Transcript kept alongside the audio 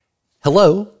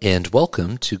Hello, and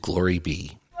welcome to Glory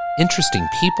Be. Interesting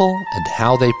people and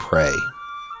how they pray.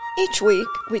 Each week,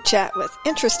 we chat with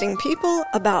interesting people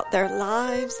about their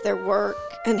lives, their work,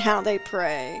 and how they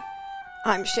pray.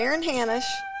 I'm Sharon Hanish.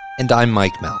 And I'm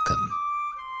Mike Malcolm.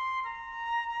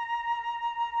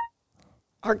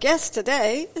 Our guest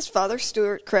today is Father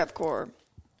Stuart Krepkor.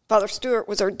 Father Stuart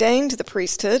was ordained to the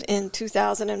priesthood in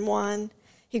 2001.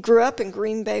 He grew up in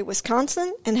Green Bay,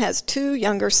 Wisconsin, and has two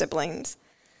younger siblings.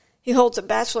 He holds a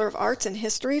Bachelor of Arts in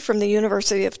History from the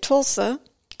University of Tulsa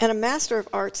and a Master of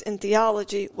Arts in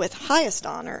Theology with highest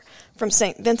honor from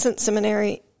St. Vincent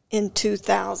Seminary in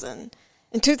 2000.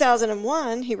 In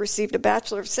 2001, he received a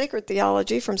Bachelor of Sacred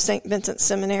Theology from St. Vincent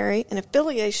Seminary in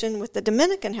affiliation with the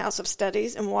Dominican House of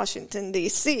Studies in Washington,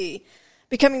 D.C.,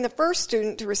 becoming the first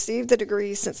student to receive the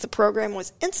degree since the program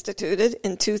was instituted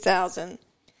in 2000.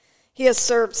 He has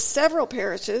served several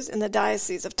parishes in the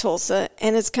Diocese of Tulsa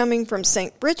and is coming from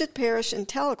St. Bridget Parish in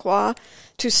Tahlequah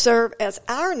to serve as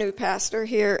our new pastor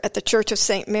here at the Church of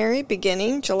St. Mary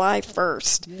beginning July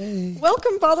 1st. Yay.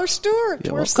 Welcome, Father Stuart.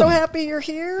 We're so happy you're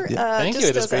here. Thank you.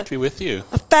 It is great to be with you.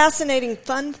 A fascinating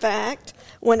fun fact,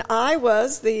 when I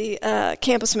was the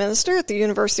campus minister at the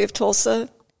University of Tulsa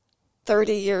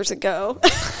 30 years ago,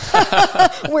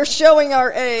 we're showing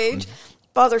our age,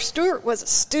 Father Stuart was a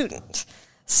student.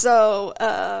 So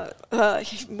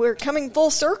we're coming full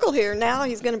circle here. Now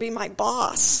he's going to be my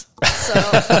boss.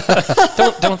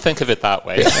 So. Don't think of it that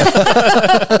way.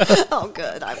 Oh,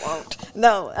 good. I won't.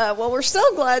 No. Well, we're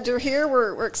so glad you're here.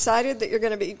 We're excited that you're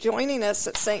going to be joining us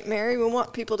at St. Mary. We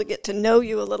want people to get to know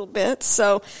you a little bit.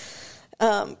 So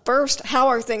first, how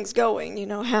are things going? You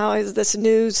know, how is this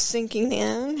news sinking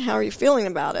in? How are you feeling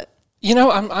about it? You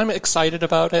know, I'm excited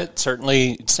about it.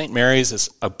 Certainly, St. Mary's is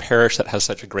a parish that has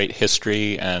such a great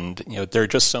history, and there are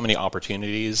just so many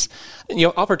opportunities.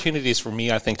 Opportunities for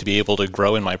me, I think, to be able to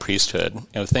grow in my priesthood.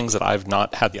 Things that I've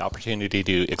not had the opportunity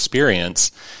to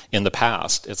experience in the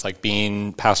past. It's like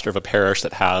being pastor of a parish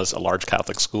that has a large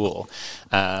Catholic school,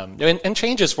 and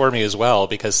changes for me as well.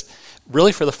 Because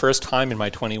really, for the first time in my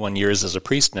 21 years as a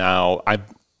priest now, I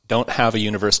don't have a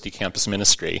university campus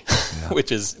ministry, which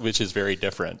is very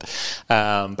different.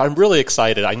 But I'm really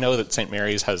excited. I know that St.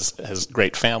 Mary's has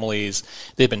great families.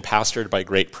 They've been pastored by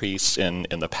great priests in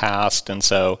the past. And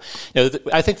so,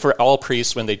 I think for all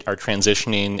priests, when they are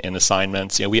transitioning in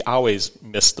assignments, we always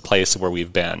miss the place where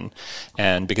we've been.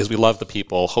 And because we love the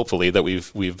people, hopefully, that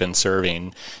we've been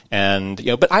serving. And,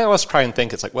 but I always try and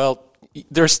think it's like, well,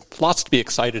 there's lots to be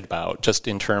excited about just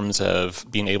in terms of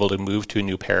being able to move to a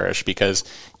new parish, because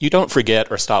you don't forget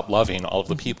or stop loving all of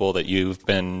the people that you've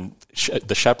been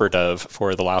the shepherd of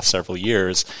for the last several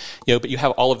years, but you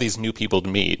have all of these new people to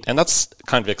meet, and that's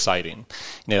kind of exciting,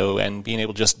 and being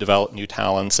able to just develop new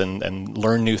talents and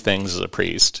learn new things as a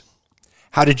priest.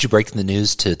 How did you break the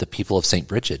news to the people of St.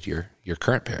 Bridget, your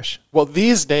current parish? Well,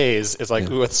 these days, it's like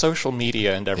with social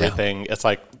media and everything, it's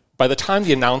like, by the time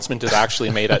the announcement is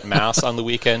actually made at Mass on the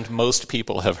weekend, most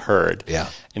people have heard. Yeah.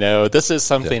 This is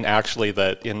something actually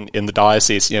that in the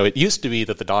diocese, it used to be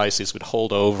that the diocese would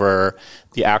hold over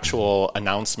the actual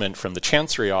announcement from the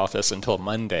Chancery office until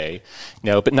Monday,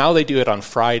 but now they do it on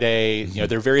Friday.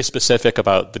 They're very specific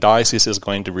about the diocese is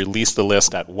going to release the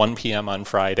list at 1 p.m. on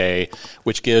Friday,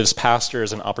 which gives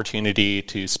pastors an opportunity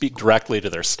to speak directly to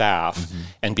their staff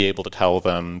and be able to tell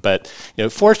them. But,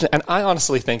 fortunately, and I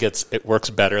honestly think it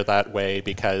works better that way,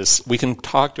 because we can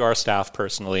talk to our staff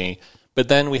personally, but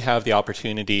then we have the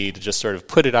opportunity to just sort of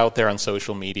put it out there on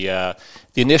social media.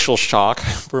 The initial shock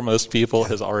for most people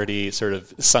has already sort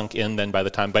of sunk in then by the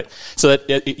time, but so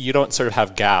that you don't sort of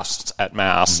have gasps at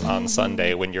Mass on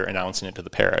Sunday when you're announcing it to the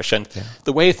parish. And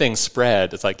the way things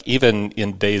spread, it's like even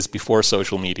in days before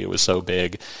social media was so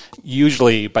big,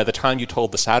 usually by the time you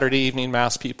told the Saturday evening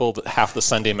Mass people, half the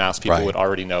Sunday Mass people would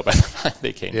already know by the time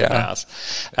they came to Mass.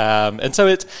 I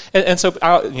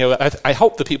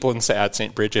hope the people at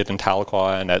St. Bridget and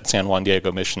Tahlequah and at San Juan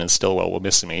Diego Mission in Stillwell will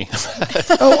miss me.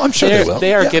 Oh, I'm sure they will.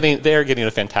 They are getting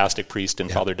a fantastic priest in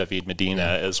Father David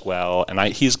Medina as well, and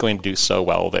he's going to do so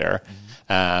well there.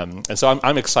 And so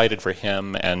I'm excited for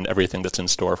him and everything that's in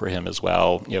store for him as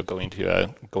well. Going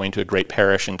to a great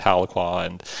parish in Tahlequah,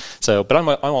 and so. But I'm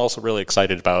also really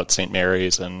excited about St.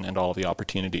 Mary's and all of the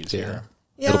opportunities here.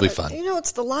 Yeah, it'll be fun.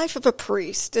 It's the life of a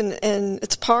priest, and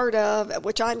it's part of,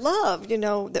 which I love.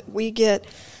 That we get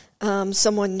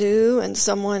someone new and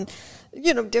someone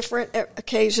different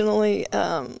occasionally.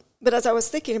 But as I was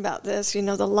thinking about this,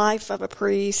 the life of a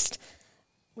priest,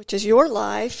 which is your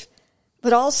life,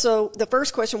 but also the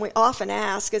first question we often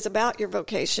ask is about your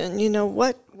vocation.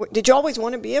 What did you always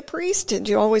want to be a priest? Did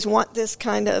you always want this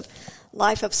kind of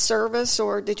life of service,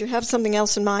 or did you have something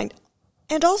else in mind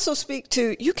And also speak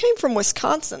to, you came from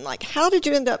Wisconsin. Like, how did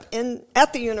you end up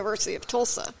at the University of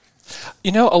Tulsa?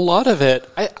 You know, a lot of it,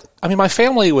 I mean, my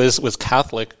family was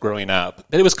Catholic growing up,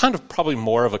 but it was kind of probably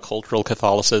more of a cultural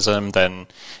Catholicism than,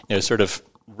 you know, sort of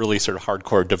really sort of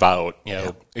hardcore devout, you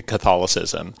know,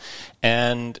 Catholicism.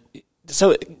 And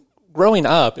so growing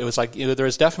up, it was like, you know, there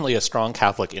was definitely a strong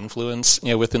Catholic influence,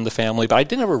 you know, within the family, but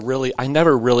I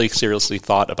never really seriously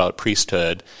thought about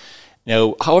priesthood. You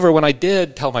know, however, when I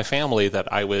did tell my family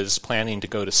that I was planning to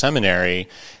go to seminary,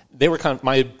 they were kind of,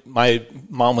 my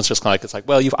mom was just kind of like, it's like,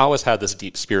 well, you've always had this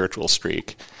deep spiritual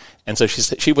streak. And so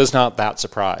she was not that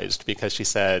surprised, because she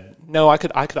said, no, I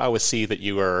could always see that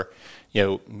you were, you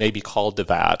know, maybe called to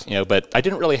that, you know, but I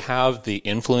didn't really have the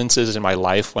influences in my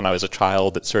life when I was a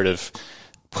child that sort of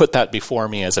put that before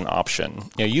me as an option.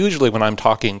 You know, usually when I'm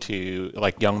talking to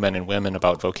like young men and women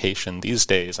about vocation these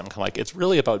days, I'm kind of like, it's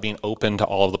really about being open to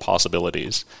all of the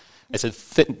possibilities. I said,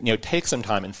 you know, take some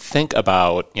time and think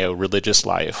about, you know, religious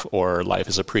life or life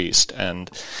as a priest. And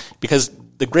because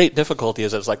the great difficulty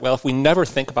is, it's like, well, if we never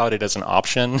think about it as an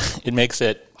option, it makes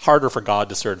it harder for God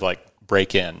to sort of like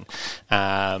break in,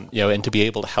 you know, and to be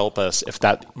able to help us if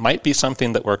that might be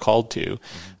something that we're called to.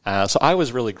 So I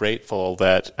was really grateful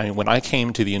that, I mean, when I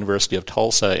came to the University of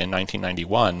Tulsa in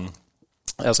 1991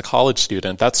 as a college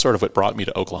student, that's sort of what brought me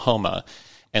to Oklahoma.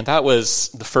 And that was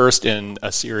the first in a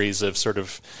series of sort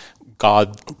of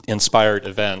God-inspired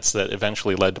events that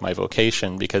eventually led to my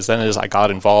vocation, because then as I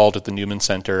got involved at the Newman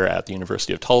Center at the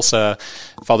University of Tulsa,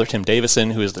 Father Tim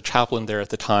Davison, who was the chaplain there at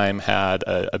the time, had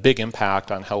a big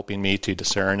impact on helping me to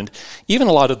discern. And even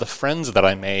a lot of the friends that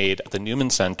I made at the Newman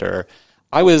Center,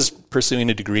 I was pursuing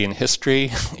a degree in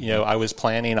history. You know, I was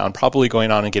planning on probably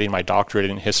going on and getting my doctorate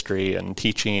in history and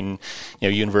teaching, you know,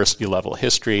 university level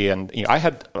history. And, you know, I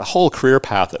had a whole career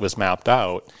path that was mapped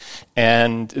out.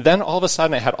 And then all of a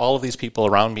sudden I had all of these people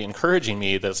around me encouraging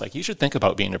me that it's like, you should think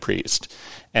about being a priest.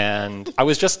 And I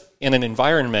was just in an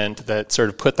environment that sort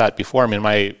of put that before me. And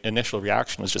my initial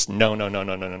reaction was just, no.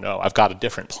 I've got a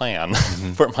different plan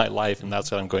for my life, and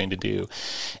that's what I'm going to do.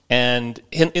 And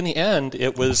in the end,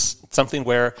 it was something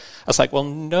where I was like, well,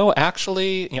 no,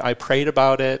 actually, you know, I prayed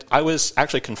about it. I was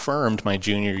actually confirmed my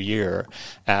junior year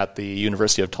at the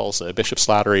University of Tulsa. Bishop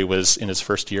Slattery was in his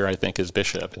first year, I think, as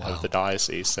bishop of the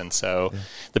diocese. And so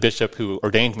the bishop who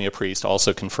ordained me a priest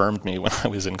also confirmed me when I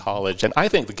was in college. And I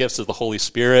think the gifts of the Holy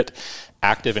Spirit,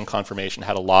 active in confirmation,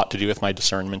 had a lot to do with my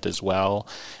discernment as well.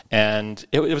 And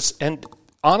it was, and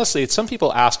honestly, some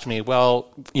people asked me,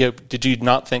 well, you know, did you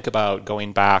not think about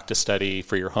going back to study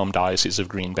for your home diocese of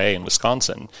Green Bay in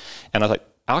Wisconsin? And I was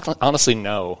like, honestly,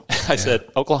 no. I said,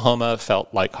 Oklahoma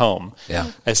felt like home.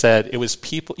 Yeah. I said, it was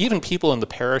people, even people in the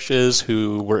parishes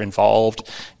who were involved,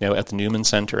 you know, at the Newman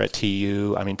Center at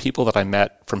TU. I mean, people that I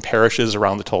met from parishes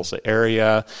around the Tulsa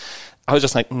area. I was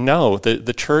just like, no,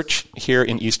 the church here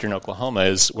in eastern Oklahoma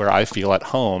is where I feel at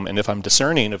home. And if I'm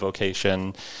discerning a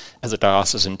vocation as a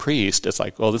diocesan priest, it's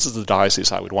like, well, this is the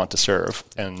diocese I would want to serve.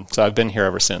 And so I've been here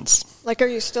ever since. Like, are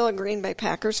you still a Green Bay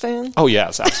Packers fan? Oh,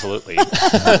 yes, absolutely.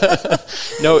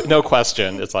 No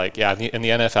question. It's like, yeah, in the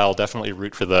NFL, definitely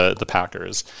root for the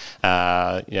Packers. You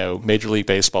know, Major League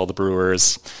Baseball, the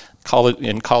Brewers.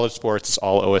 In college sports, it's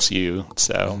all OSU.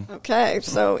 So okay,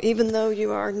 so even though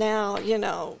you are now, you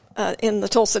know, in the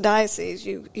Tulsa diocese,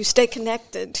 you stay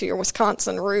connected to your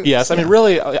Wisconsin roots. Yes, I mean,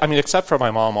 really, I mean, except for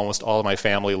my mom, almost all of my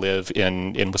family live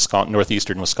in Wisconsin,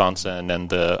 northeastern Wisconsin,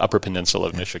 and the Upper Peninsula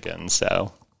of Michigan.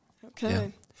 So okay, yeah.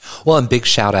 Well, and big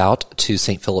shout out to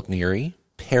St. Philip Neri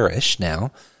Parish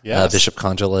now. Yes. Bishop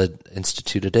Conjula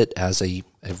instituted it as a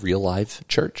real live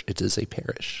church. It is a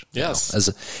parish. Yes.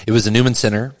 It was a Newman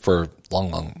Center for a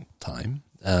long time.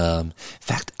 In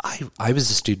fact, I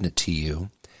was a student at TU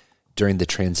during the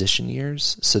transition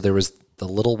years. So there was the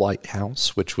Little White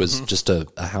House, which was just a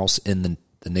house in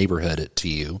the neighborhood at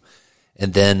TU.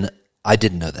 And then I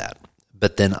didn't know that.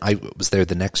 But then I was there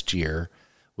the next year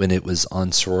when it was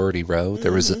on Sorority Row.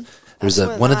 There was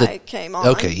one of the came on.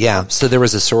 Okay, yeah. So there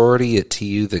was a sorority at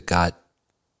TU that got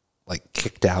like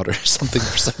kicked out or something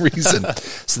for some reason.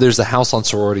 So there's a house on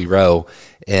Sorority Row,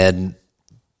 and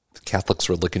Catholics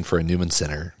were looking for a Newman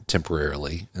Center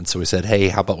temporarily, and so we said, "Hey,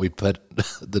 how about we put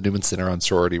the Newman Center on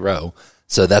Sorority Row?"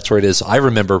 So that's where it is. I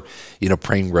remember, you know,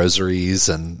 praying rosaries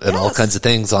and all kinds of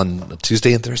things on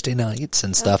Tuesday and Thursday nights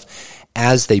and stuff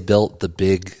as they built the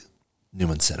big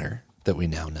Newman Center that we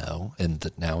now know, and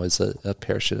that now is a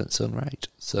parish in its own right.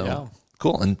 So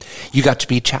cool. And you got to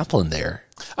be chaplain there.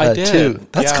 I did. Too.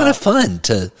 That's kind of fun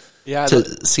to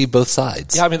to see both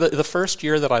sides. Yeah, I mean, the first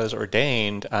year that I was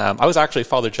ordained, I was actually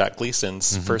Father Jack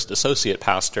Gleason's first associate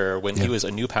pastor when he was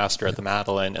a new pastor at the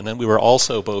Madeleine, and then we were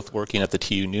also both working at the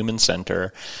TU Newman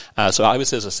Center. So I was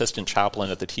his assistant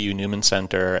chaplain at the TU Newman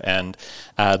Center, and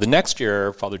the next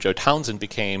year, Father Joe Townsend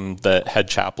became the head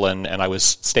chaplain, and I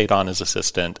stayed on as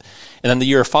assistant. And then the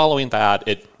year following that,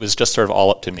 it was just sort of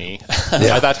all up to me.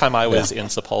 By that time, I was in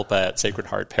Sapulpa at Sacred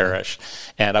Heart Parish,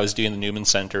 and I was doing the Newman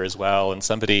Center as well. And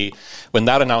when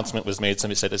that announcement was made,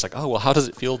 somebody said, "It's like, oh, well, how does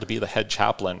it feel to be the head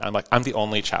chaplain?" I'm like, "I'm the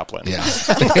only chaplain." Yeah.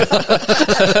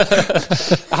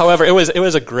 However, it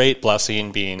was a great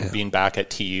blessing being back at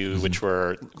TU,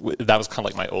 that was kind of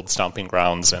like my old stomping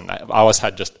grounds, and I always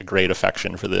had just a great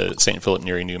affection for the St. Philip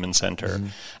Neri Newman Center,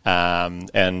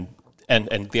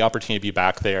 and the opportunity to be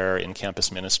back there in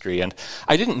campus ministry. And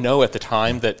I didn't know at the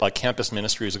time that like campus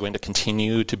ministry was going to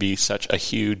continue to be such a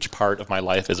huge part of my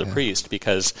life as a priest,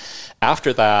 because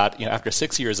after that, after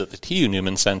 6 years at the TU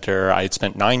Newman Center, I had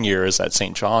spent 9 years at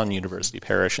St. John University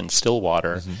Parish in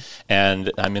Stillwater,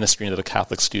 and I'm ministering to the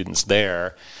Catholic students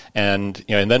there. And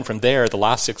and then from there, the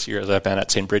last 6 years I've been at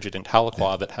St. Bridget in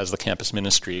Tahlequah, that has the campus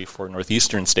ministry for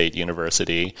Northeastern State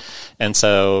University. And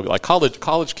so, like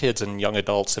college kids and young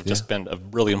adults have just been a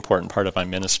really important part of my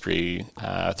ministry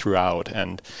throughout,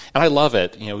 and I love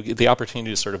it. The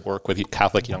opportunity to sort of work with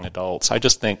Catholic young adults. I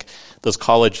just think those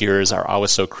college years are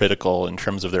always so critical in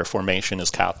terms of their formation as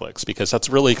Catholics, because that's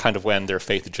really kind of when their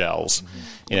faith gels.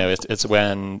 It's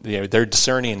when they're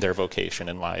discerning their vocation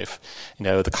in life.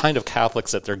 The kind of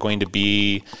Catholics that they're going to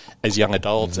be as young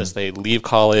adults, as they leave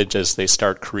college, as they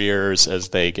start careers, as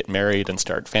they get married and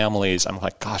start families. I'm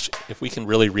like, gosh, if we can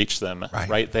really reach them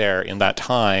right there in that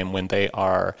time when they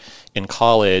are in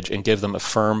college and give them a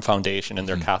firm foundation in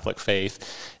their Catholic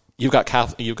faith, you've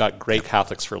got great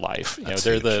Catholics for life.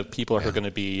 They're huge. The people who are going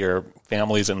to be your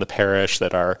families in the parish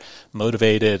that are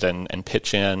motivated and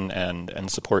pitch in and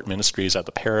support ministries at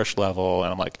the parish level.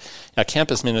 And I'm like,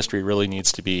 campus ministry really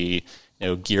needs to be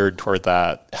geared toward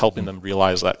that, helping them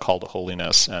realize that call to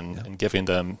holiness and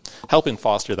helping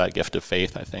foster that gift of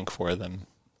faith, I think, for them.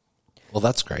 Well,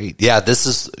 that's great. Yeah, this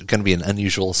is going to be an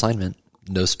unusual assignment.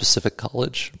 No specific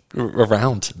college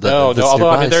around. No.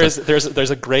 Although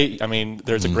there's a great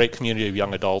community of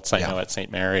young adults I know at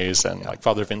St. Mary's, and like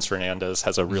Father Vince Fernandez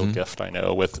has a real gift I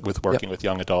know with working with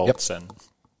young adults.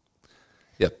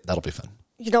 Yep, that'll be fun.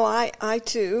 I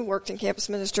too worked in campus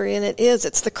ministry, and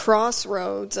it's the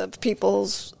crossroads of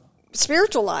people's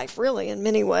spiritual life, really, in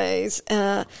many ways.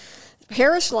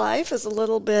 Parish life is a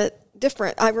little bit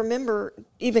different. I remember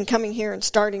even coming here and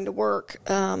starting to work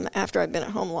after I'd been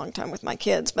at home a long time with my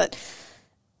kids, but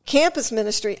campus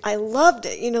ministry, I loved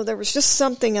it. There was just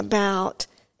something about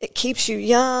it keeps you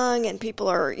young, and people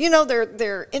are,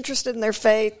 they're interested in their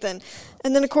faith, and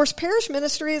then of course parish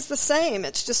ministry is the same.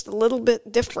 It's just a little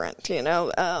bit different,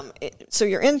 so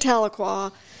you're in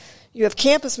Tahlequah, you have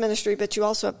campus ministry, but you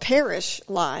also have parish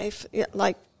life.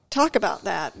 Like, talk about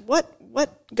that. What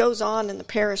goes on in the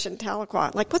parish in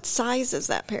Tahlequah? Like, what size is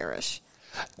that parish?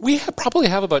 We probably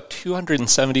have about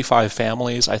 275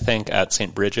 families, I think, at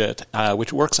St. Bridget,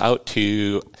 which works out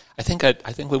to, I think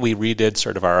when we redid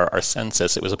sort of our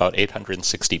census, it was about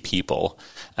 860 people.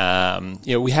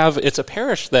 It's a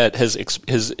parish that is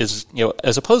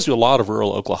as opposed to a lot of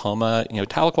rural Oklahoma,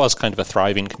 Tahlequah is kind of a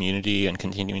thriving community and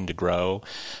continuing to grow.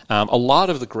 A lot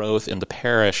of the growth in the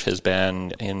parish has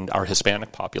been in our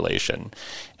Hispanic population.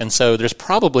 And so there's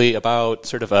probably about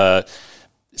sort of a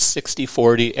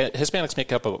 60-40. Hispanics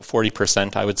make up about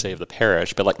 40%, I would say, of the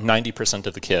parish, but like 90%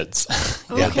 of the kids.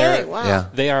 Okay, wow. Yeah.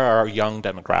 They are our young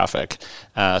demographic,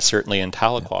 certainly in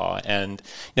Tahlequah. And,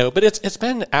 but it's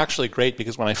been actually great,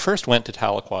 because when I first went to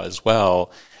Tahlequah as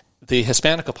well, the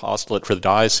Hispanic apostolate for the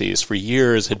diocese for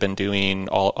years had been doing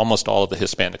almost all of the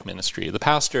Hispanic ministry. The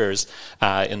pastors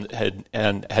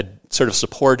had sort of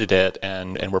supported it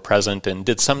and were present and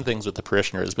did some things with the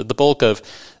parishioners, but the bulk of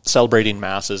celebrating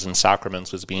masses and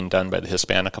sacraments was being done by the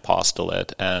Hispanic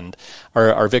apostolate. And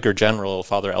our vicar general,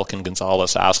 Father Elkin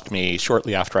Gonzalez, asked me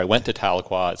shortly after I went to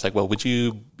Tahlequah, it's like, well, would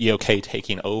you be okay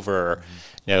taking over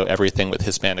everything with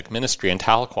Hispanic ministry in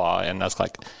Tahlequah? And I was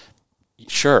like,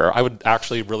 sure, I would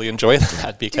actually really enjoy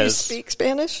that, because... Do you speak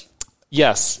Spanish?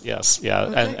 Yes, yeah.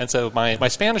 Okay. And so my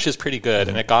Spanish is pretty good,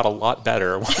 and it got a lot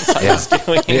better once I was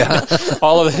doing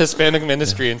all of the Hispanic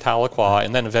ministry in Tahlequah,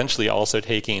 and then eventually also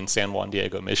taking San Juan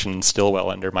Diego Mission in Stillwell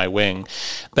under my wing.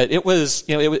 But it was,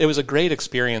 it was a great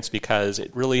experience because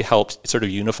it really helped sort of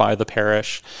unify the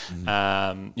parish.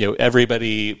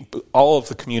 Everybody, all of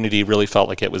the community really felt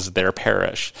like it was their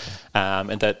parish.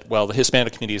 And that, the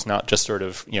Hispanic community is not just sort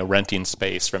of, renting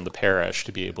space from the parish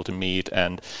to be able to meet.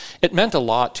 And it meant a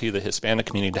lot to the Hispanic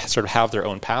community to sort of have their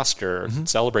own pastor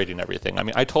celebrating everything. I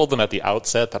mean, I told them at the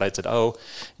outset that I said,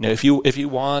 if you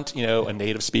want, a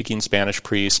native speaking Spanish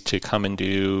priest to come and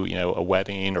do, a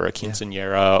wedding or a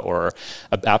quinceañera or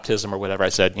a baptism or whatever, I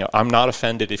said, I'm not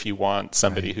offended if you want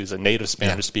somebody who's a native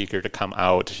Spanish speaker to come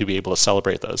out to be able to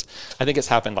celebrate those. I think it's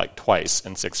happened like twice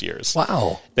in 6 years.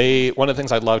 Wow. One of the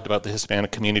things I loved about the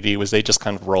Hispanic community was they just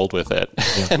kind of rolled with it.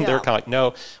 And they were kind of like,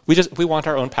 no, we want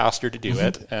our own pastor to do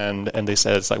it. And they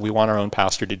said, it's like, we want our own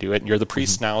pastor to do it. And you're the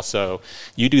priest now, so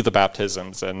you do the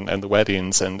baptisms and the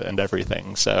weddings and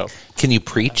everything. So, can you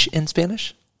preach in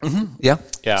Spanish? Mm-hmm. Yeah.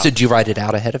 So do you write it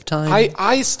out ahead of time?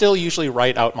 I still usually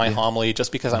write out my homily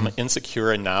just because I'm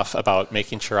insecure enough about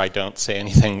making sure I don't say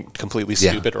anything completely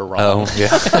stupid or wrong. Oh, yeah.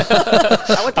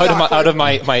 out of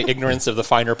my ignorance of the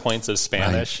finer points of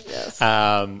Spanish. Right. Yes.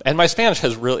 And my Spanish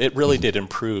really did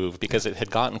improve because it had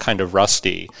gotten kind of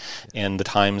rusty in the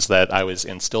times that I was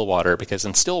in Stillwater, because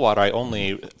in Stillwater I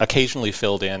only occasionally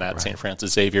filled in at St.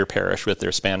 Francis Xavier Parish with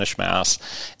their Spanish Mass.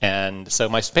 And so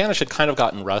my Spanish had kind of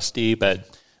gotten rusty,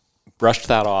 but brushed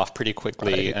that off pretty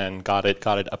quickly and got it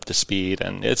up to speed.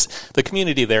 And it's the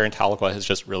community there in Tahlequah has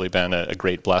just really been a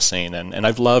great blessing. And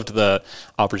I've loved the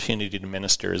opportunity to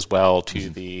minister as well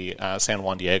to the San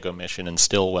Juan Diego Mission in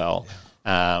Stillwell.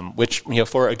 Which,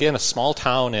 for, again, a small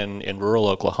town in rural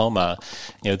Oklahoma,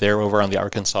 they're over on the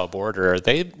Arkansas border,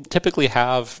 they typically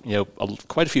have,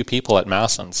 quite a few people at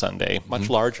Mass on Sunday, much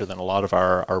larger than a lot of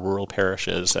our rural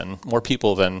parishes, and more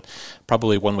people than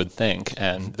probably one would think.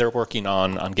 And they're working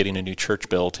on getting a new church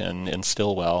built in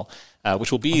Stillwell,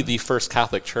 which will be the first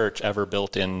Catholic church ever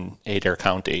built in Adair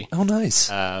County. Oh, nice.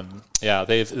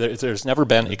 There's never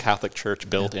been a Catholic church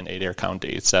built in Adair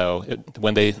County. So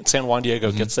when San Juan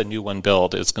Diego gets a new one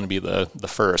built, it's going to be the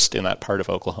first in that part of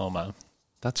Oklahoma.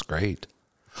 That's great.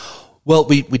 Well,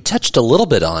 we touched a little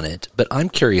bit on it, but I'm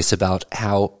curious about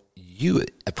how you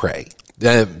pray.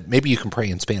 Maybe you can pray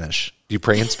in Spanish. Do you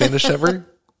pray in Spanish ever?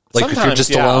 Like sometimes, if you're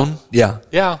just alone?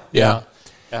 Yeah.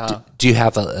 Do you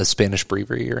have a Spanish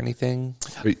breviary or anything?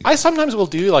 I sometimes will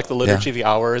do like the Liturgy of the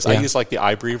Hours. I use like the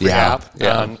iBreviary app,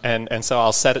 and so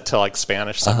I'll set it to like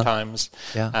Spanish sometimes.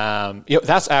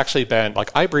 That's actually been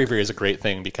like iBreviary is a great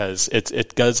thing because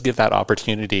it does give that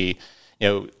opportunity,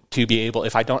 to be able,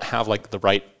 if I don't have like the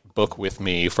right book with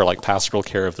me for like pastoral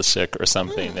care of the sick or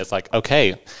something, it's like,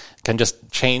 okay, can just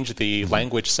change the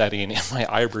language setting in my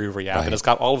iBreviary app, and it's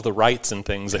got all of the rights and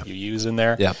things that you use in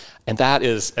there. And that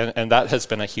is, and that has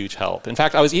been a huge help. In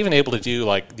fact, I was even able to do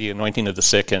like the anointing of the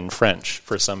sick in French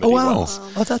for somebody once.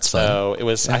 Oh, that's fun. So it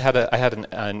was. I had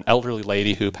an elderly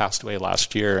lady who passed away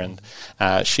last year, and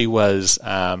she was.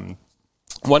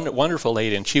 Wonderful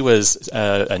lady, and she was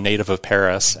a native of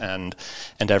Paris and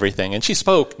everything, and she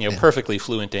spoke perfectly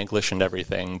fluent English and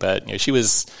everything, but she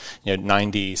was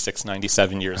 96,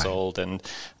 97 years old, and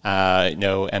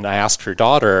and I asked her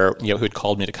daughter who had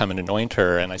called me to come and anoint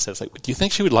her, and I said, like, do you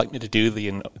think she would like me to do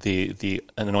the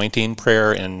anointing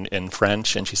prayer in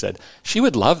French? And she said she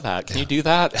would love that. Can you do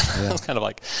that? I was kind of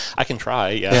like, I can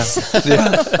try. Yes.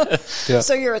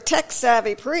 So you're a tech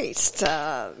savvy priest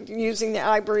using the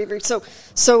iBreviary.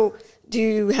 So do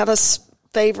you have a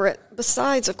favorite,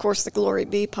 besides, of course, the Glory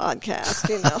Be podcast,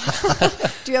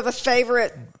 do you have a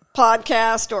favorite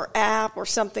podcast or app or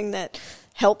something that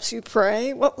helps you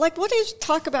pray? What do you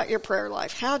talk about your prayer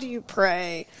life? How do you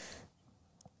pray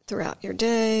throughout your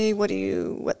day? What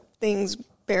things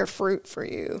bear fruit for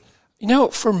you?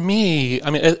 For me, I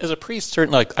mean, as a priest,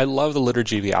 certainly, I love the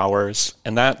Liturgy of the Hours,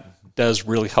 and that does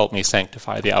really help me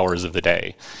sanctify the hours of the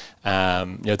day.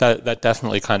 That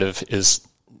definitely kind of is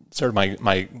sort of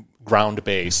my ground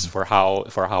base for how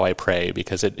I pray,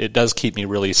 because it does keep me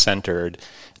really centered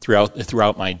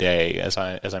throughout my day as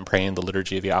I'm praying the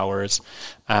Liturgy of the Hours.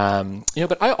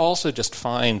 But I also just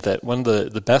find that one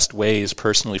of the best ways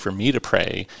personally for me to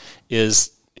pray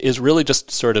is really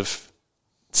just sort of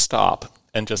stop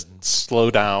and just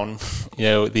slow down,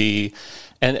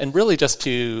 and really just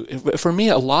for me,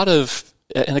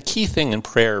 a key thing in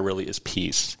prayer really is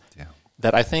peace.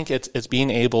 That I think it's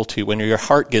being able to, when your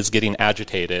heart is getting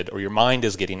agitated or your mind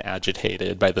is getting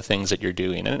agitated by the things that you're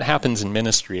doing, and it happens in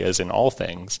ministry as in all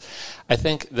things, I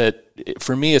think that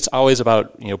for me it's always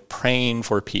about praying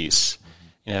for peace.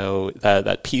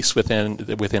 that peace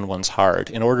within one's heart,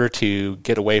 in order to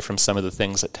get away from some of the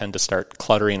things that tend to start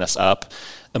cluttering us up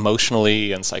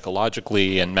emotionally and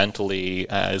psychologically and mentally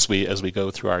as we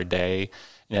go through our day.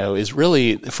 Is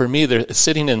really, for me,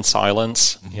 sitting in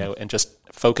silence, and just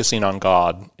focusing on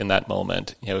God in that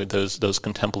moment, those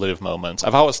contemplative moments.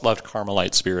 I've always loved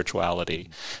Carmelite spirituality,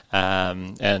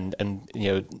 and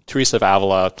Teresa of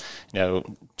Avila,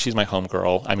 she's my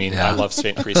homegirl. I mean, I love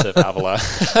Saint Teresa of Avila.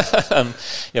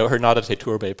 Her Nada te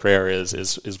turbe prayer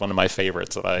is one of my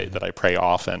favorites that I pray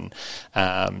often,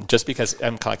 just because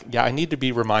I'm kind of I need to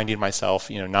be reminding myself,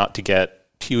 not to get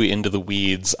too into the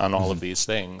weeds on all of these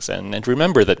things, and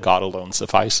remember that God alone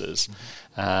suffices.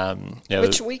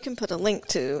 Which we can put a link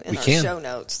to in our show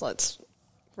notes. Let's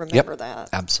remember that.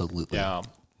 Absolutely. Yeah.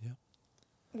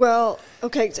 Well,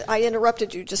 okay, I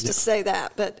interrupted you just to say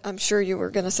that, but I'm sure you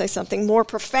were going to say something more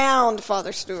profound,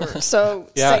 Father Stuart. So,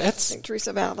 Saint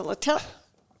Teresa of Avila,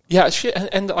 Yeah,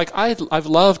 I've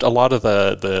loved a lot of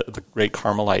the great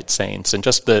Carmelite saints and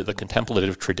just the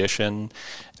contemplative tradition,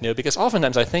 because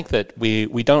oftentimes I think that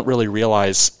we don't really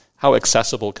realize how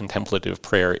accessible contemplative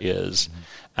prayer is.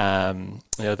 Certainly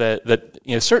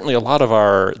a lot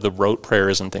of the rote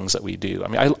prayers and things that we do. I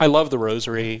mean, I love the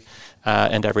Rosary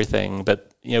and everything, but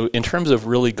in terms of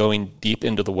really going deep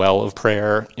into the well of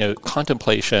prayer,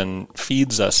 contemplation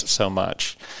feeds us so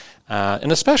much.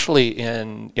 And especially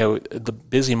in the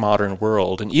busy modern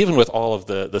world, and even with all of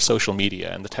the social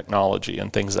media and the technology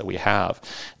and things that we have,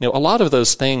 a lot of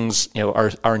those things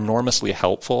are enormously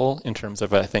helpful in terms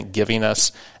of, I think, giving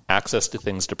us access to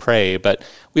things to pray. But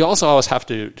we also always have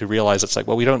to realize it's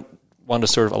we don't want to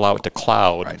sort of allow it to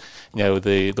cloud,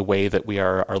 the way that we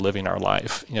are living our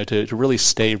life. To really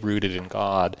stay rooted in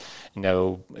God,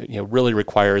 really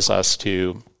requires us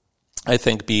to, I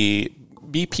think, be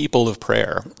people of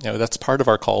prayer. That's part of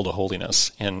our call to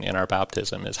holiness in our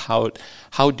baptism, is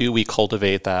how do we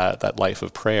cultivate that life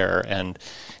of prayer. And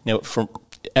from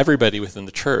everybody within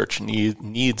the church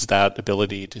needs that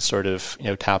ability to sort of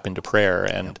tap into prayer,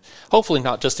 and hopefully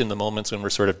not just in the moments when we're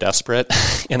sort of desperate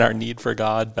in our need for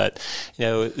God, but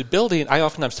building. I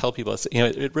oftentimes tell people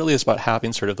it really is about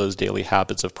having sort of those daily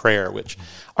habits of prayer, which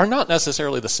are not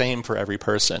necessarily the same for every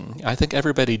person. I think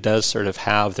everybody does sort of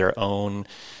have their own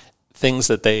things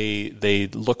that they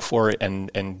look for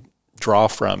and draw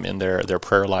from in their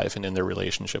prayer life and in their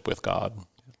relationship with God.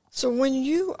 So when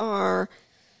you are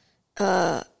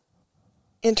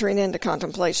entering into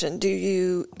contemplation, do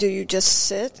you just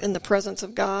sit in the presence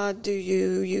of God? Do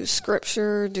you use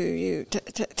Scripture? Do you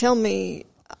tell me?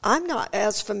 I'm not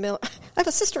as familiar. I have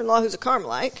a sister-in-law who's a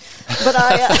Carmelite, but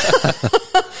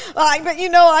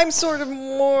I'm sort of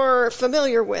more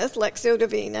familiar with Lectio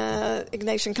Divina,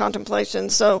 Ignatian contemplation.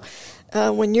 So,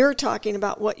 when you're talking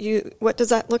about what does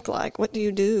that look like? What do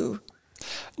you do?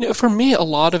 For me, a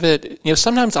lot of it,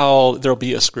 sometimes there'll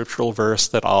be a scriptural verse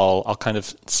that I'll kind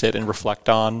of sit and reflect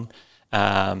on.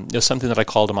 Something that I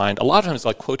call to mind. A lot of times,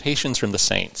 like quotations from the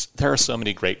saints. There are so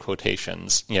many great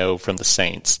quotations, from the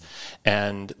saints,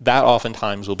 and that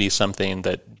oftentimes will be something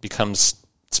that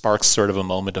sparks sort of a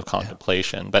moment of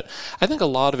contemplation. But I think a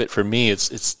lot of it for me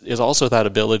is also that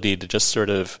ability to just sort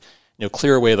of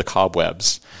clear away the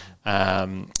cobwebs.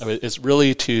 It's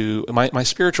really to my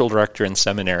spiritual director in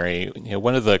seminary.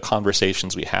 One of the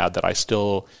conversations we had that I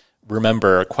still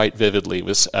remember quite vividly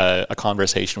was a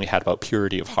conversation we had about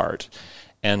purity of heart,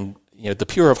 and the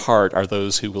pure of heart are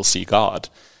those who will see God,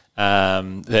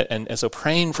 and so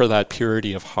praying for that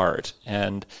purity of heart,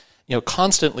 and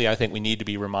constantly I think we need to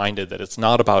be reminded that it's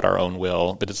not about our own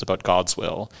will, but it's about God's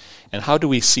will. And how do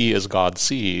we see as God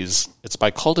sees? It's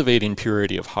by cultivating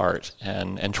purity of heart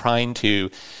and trying to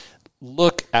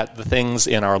look at the things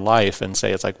in our life and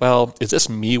say, it's well, is this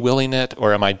me willing it,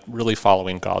 or am I really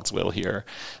following God's will here?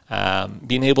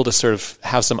 Being able to sort of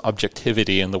have some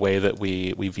objectivity in the way that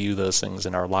we view those things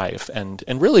in our life. And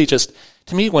really just,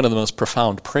 to me, one of the most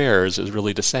profound prayers is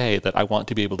really to say that I want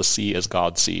to be able to see as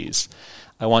God sees.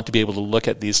 I want to be able to look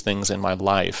at these things in my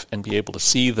life and be able to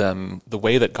see them the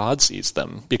way that God sees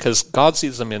them, because God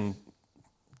sees them in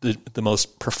the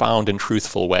most profound and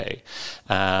truthful way.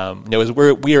 As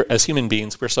we're as human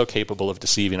beings, we're so capable of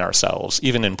deceiving ourselves,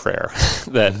 even in prayer,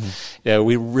 that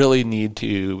we really need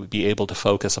to be able to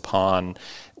focus upon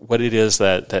what it is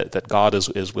that God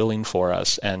is willing for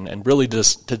us, and really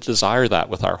just to desire that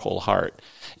with our whole heart.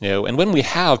 And when we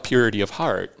have purity of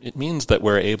heart, it means that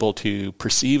we're able to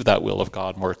perceive that will of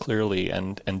God more clearly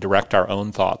and direct our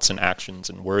own thoughts and actions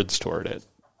and words toward it.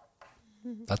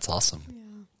 That's awesome. Yeah.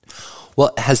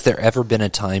 Well, has there ever been a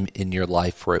time in your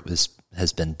life where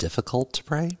has been difficult to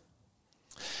pray?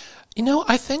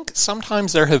 I think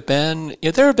sometimes there have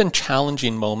been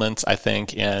challenging moments, I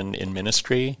think, in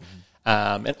ministry.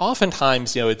 And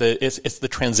oftentimes, it's the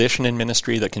transition in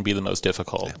ministry that can be the most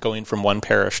difficult, going from one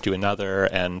parish to another.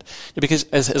 And because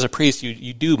as a priest,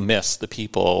 you do miss the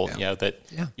people, that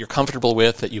you're comfortable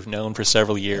with, that you've known for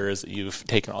several years, that you've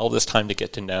taken all this time to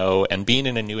get to know, and being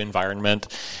in a new environment,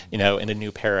 in a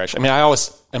new parish. I mean, I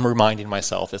always am reminding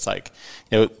myself, it's like,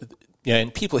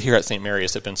 and people here at St.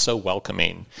 Mary's have been so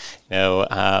welcoming,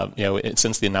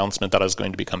 since the announcement that I was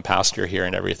going to become pastor here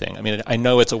and everything. I mean, I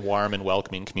know it's a warm and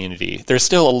welcoming community. There's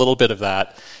still a little bit of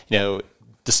that,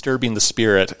 disturbing the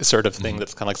spirit sort of thing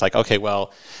that's kind of like, okay,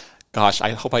 well, gosh, I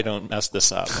hope I don't mess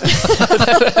this up.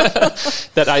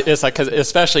 It's like, 'cause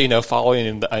especially,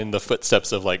 following in the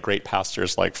footsteps of like great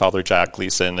pastors like Father Jack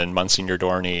Gleason and Monsignor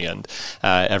Dorney and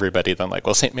everybody. Then like,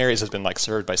 well, St. Mary's has been like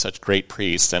served by such great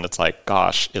priests, and it's like,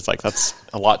 gosh, it's like that's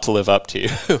a lot to live up to.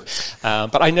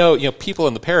 But I know, people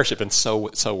in the parish have been so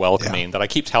welcoming that I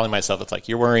keep telling myself, it's like,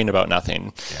 you're worrying about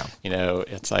nothing. Yeah.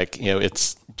 It's like,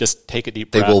 it's just take a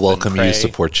deep breath. They will welcome you,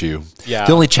 support you. Yeah.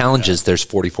 The only challenge is there's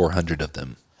 4,400 of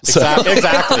them.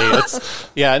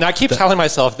 Exactly. And I keep telling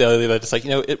myself though that it's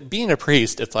like, being a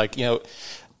priest, it's like,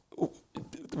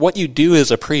 what you do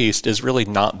as a priest is really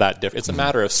not that different. It's a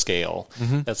matter of scale.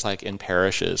 That's like in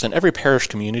parishes, and every parish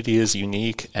community is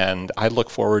unique. And I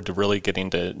look forward to really getting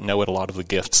to know what a lot of the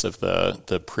gifts of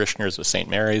the parishioners of St.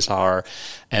 Mary's are.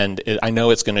 And I know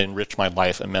it's going to enrich my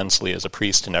life immensely as a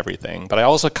priest and everything. But I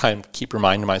also kind of keep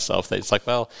reminding myself that it's like,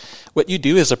 well, what you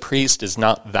do as a priest is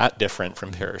not that different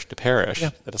from parish to parish.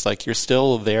 Yeah. That it's like you're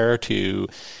still there to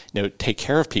take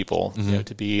care of people,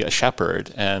 to be a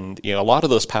shepherd. And, a lot of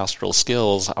those pastoral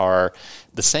skills are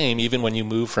the same even when you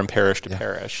move from parish to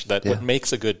parish. That what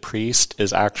makes a good priest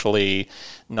is actually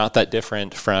not that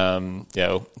different from,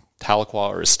 Tahlequah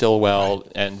or Stillwell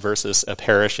and versus a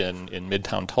parish in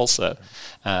Midtown Tulsa.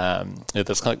 That's kind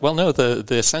of like, well, no,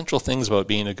 the essential things about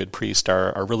being a good priest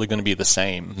are really going to be the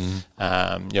same,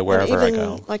 wherever I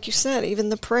go. Like you said, even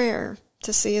the prayer,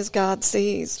 to see as God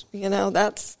sees,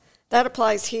 that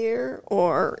applies here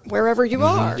or wherever you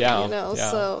are,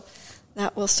 so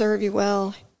that will serve you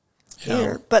well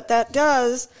here. But that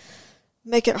does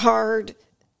make it hard,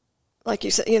 like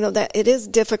you said, that it is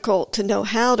difficult to know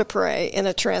how to pray in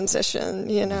a transition,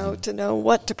 to know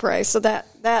what to pray. So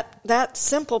that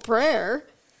simple prayer,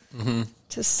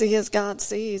 to see as God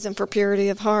sees and for purity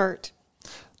of heart.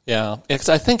 Yeah, because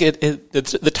I think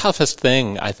it's the toughest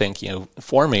thing, I think,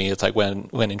 for me, it's like when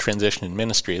in transition in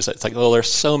ministry, it's like, well,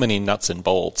 there's so many nuts and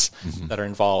bolts that are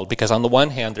involved. Because on the one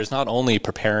hand, there's not only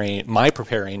preparing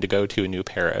to go to a new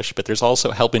parish, but there's also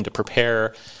helping to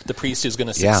prepare the priest who's going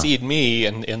to succeed me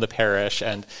in the parish.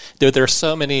 And there are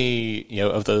so many,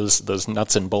 of those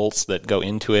nuts and bolts that go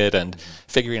into it, and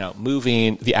figuring out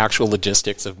moving, the actual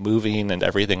logistics of moving and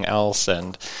everything else.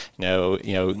 And,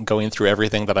 going through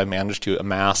everything that I managed to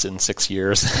amass in 6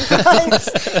 years.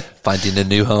 Finding a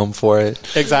new home for it.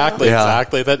 Exactly.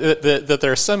 That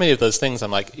there are so many of those things.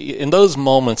 I'm like, in those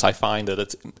moments, I find that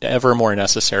it's ever more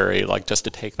necessary, like just to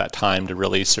take that time to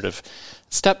really sort of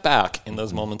step back in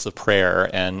those moments of prayer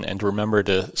and remember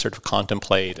to sort of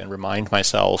contemplate and remind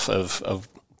myself of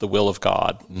the will of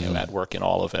God, at work in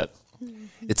all of it.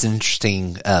 It's an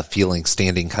interesting feeling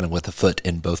standing kind of with a foot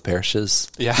in both parishes,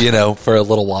 for a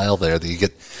little while there. That you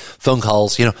get phone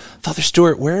calls, Father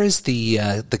Stewart, where is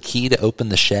the key to open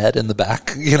the shed in the back,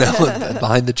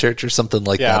 behind the church or something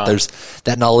like that. There's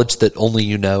that knowledge that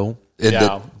only and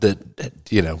that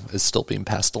is still being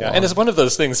passed along. And it's one of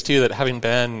those things too that having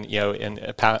been in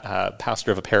a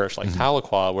pastor of a parish like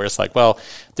Tahlequah, where it's like, well,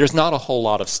 there's not a whole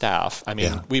lot of staff. I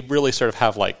mean, we really sort of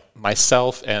have like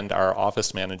myself and our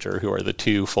office manager, who are the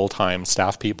two full-time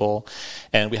staff people,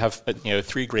 and we have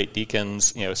 3 great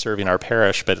deacons serving our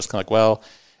parish. But it's kind of like, well,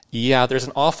 yeah, there's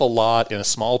an awful lot in a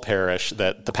small parish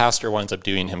that the pastor winds up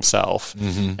doing himself.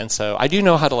 And so I do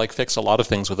know how to like fix a lot of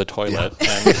things with a toilet.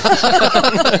 And,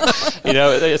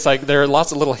 it's like there are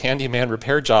lots of little handyman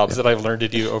repair jobs that I've learned to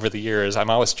do over the years. I'm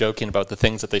always joking about the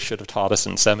things that they should have taught us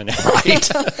in seminary. Right.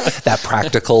 That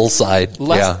practical side.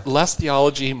 Less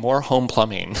theology, more home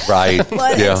plumbing. Right.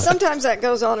 Well, sometimes that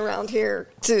goes on around here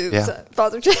too. Yeah. So,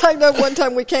 Father, I know one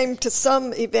time we came to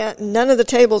some event and none of the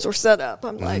tables were set up.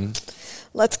 I'm like,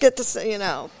 let's get this,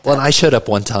 Well, and I showed up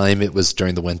one time, it was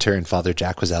during the winter, and Father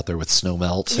Jack was out there with snow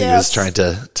melt. So he was trying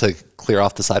to clear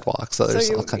off the sidewalk. So there's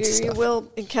all kinds of stuff. You will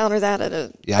encounter that at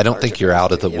a... Yeah, I don't think you're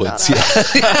out of the woods yet.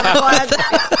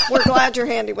 We're glad you're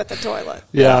handy with the toilet.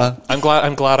 Yeah. I'm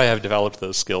glad I have developed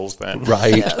those skills then.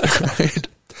 Right. Right.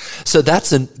 So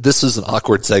this is an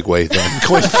awkward segue then,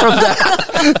 going from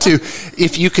that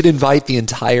If you could invite the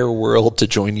entire world to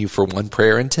join you for one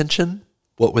prayer intention,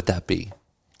 what would that be?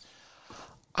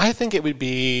 I think it would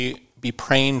be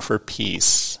praying for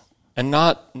peace, and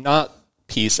not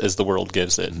peace as the world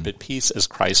gives it, but peace as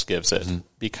Christ gives it.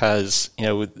 Because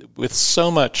with so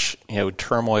much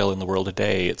turmoil in the world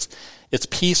today, it's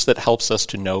peace that helps us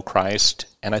to know Christ.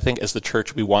 And I think as the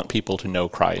church, we want people to know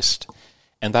Christ,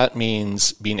 and that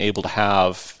means being able to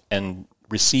have and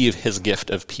receive His gift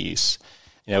of peace.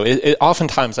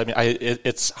 Oftentimes,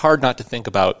 it's hard not to think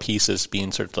about peace as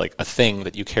being sort of like a thing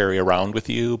that you carry around with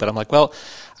you. But I'm like, well,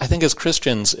 I think as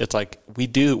Christians, it's like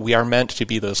we are meant to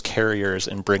be those carriers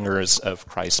and bringers of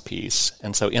Christ's peace.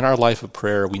 And so in our life of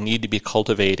prayer, we need to be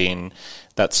cultivating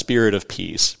that spirit of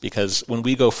peace, because when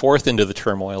we go forth into the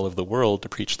turmoil of the world to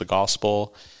preach the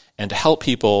gospel and to help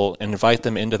people and invite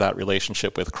them into that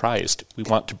relationship with Christ, we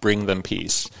want to bring them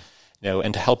peace.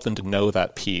 And to help them to know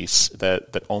that peace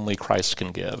that only Christ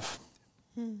can give.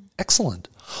 Excellent.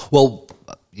 Well,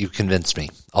 you convinced me.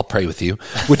 I'll pray with you.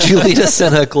 Would you lead us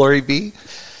in a Glory Be?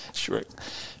 Sure.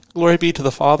 Glory be to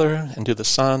the Father, and to the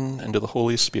Son, and to the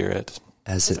Holy Spirit.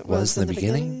 As it was in the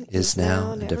beginning, is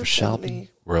now, and ever shall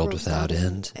be, world without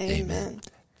end. Amen.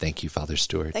 Thank you, Father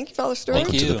Stewart. Thank you, Father Stewart. Thank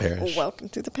Welcome you. to the parish. Well, welcome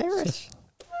to the parish.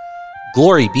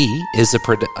 Glory Be is a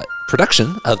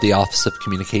production of the Office of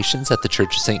Communications at the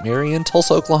Church of St. Mary in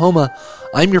Tulsa, Oklahoma.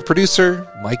 I'm your producer,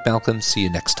 Mike Malcolm. See you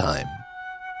next time.